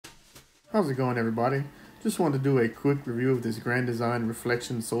How's it going, everybody? Just wanted to do a quick review of this Grand Design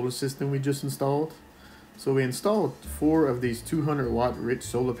reflection solar system we just installed. So we installed 4 of these 200 watt rich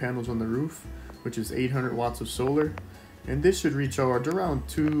solar panels on the roof, which is 800 watts of solar, and this should recharge around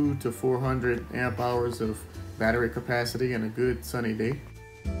 200 to 400 amp hours of battery capacity in a good sunny day.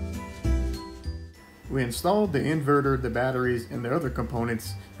 We installed the inverter, the batteries, and the other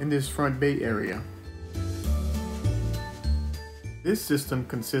components in this front bay area. This system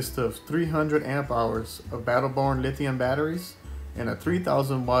consists of 300 amp hours of battle-born lithium batteries and a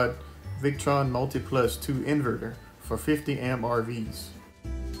 3000 watt Victron MultiPlus 2 inverter for 50 amp RVs.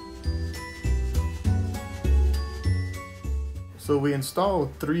 So we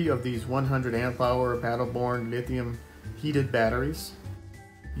installed 3 of these 100 amp hour battle-born lithium heated batteries.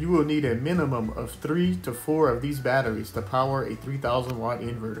 You will need a minimum of 3 to 4 of these batteries to power a 3000 watt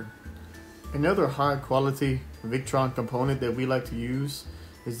inverter. Another high quality Victron component that we like to use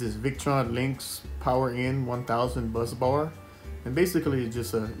is this Victron Links Power In 1000 bus bar. And basically it's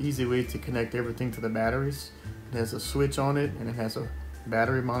just an easy way to connect everything to the batteries. It has a switch on it and it has a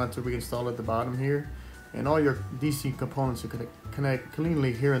battery monitor we install at the bottom here. And all your DC components are going to connect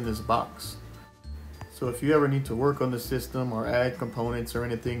cleanly here in this box. So if you ever need to work on the system or add components or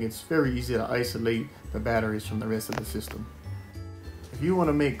anything, it's very easy to isolate the batteries from the rest of the system. If you want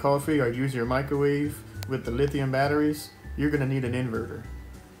to make coffee or use your microwave with the lithium batteries, you're going to need an inverter.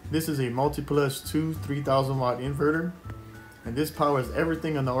 This is a MultiPlus 2 3000 watt inverter, and this powers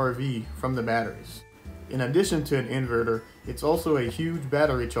everything on the RV from the batteries. In addition to an inverter, it's also a huge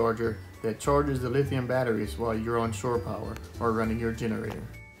battery charger that charges the lithium batteries while you're on shore power or running your generator.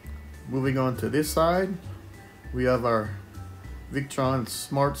 Moving on to this side, we have our Victron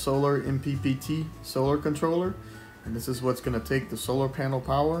Smart Solar MPPT solar controller. And this is what's going to take the solar panel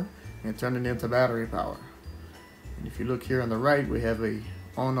power and turn it into battery power. And if you look here on the right, we have a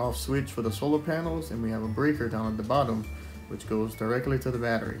on-off switch for the solar panels, and we have a breaker down at the bottom which goes directly to the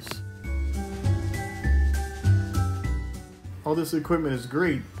batteries. All this equipment is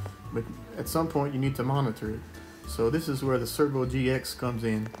great, but at some point you need to monitor it. So this is where the Servo GX comes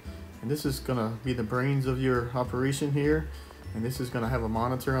in, and this is going to be the brains of your operation here. And this is going to have a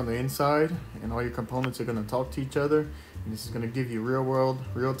monitor on the inside, and all your components are going to talk to each other, and this is going to give you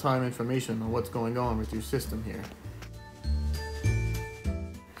real-time information on what's going on with your system here.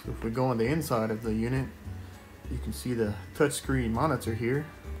 So if we go on the inside of the unit, you can see the touchscreen monitor here.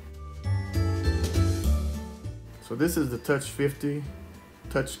 So this is the Touch 50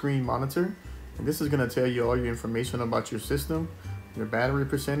 touchscreen monitor, and this is going to tell you all your information about your system, your battery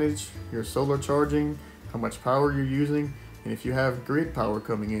percentage, your solar charging, how much power you're using, and if you have grid power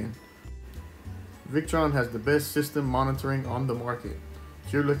coming in. Victron has the best system monitoring on the market.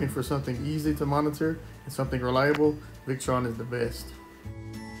 If you're looking for something easy to monitor and something reliable, Victron is the best.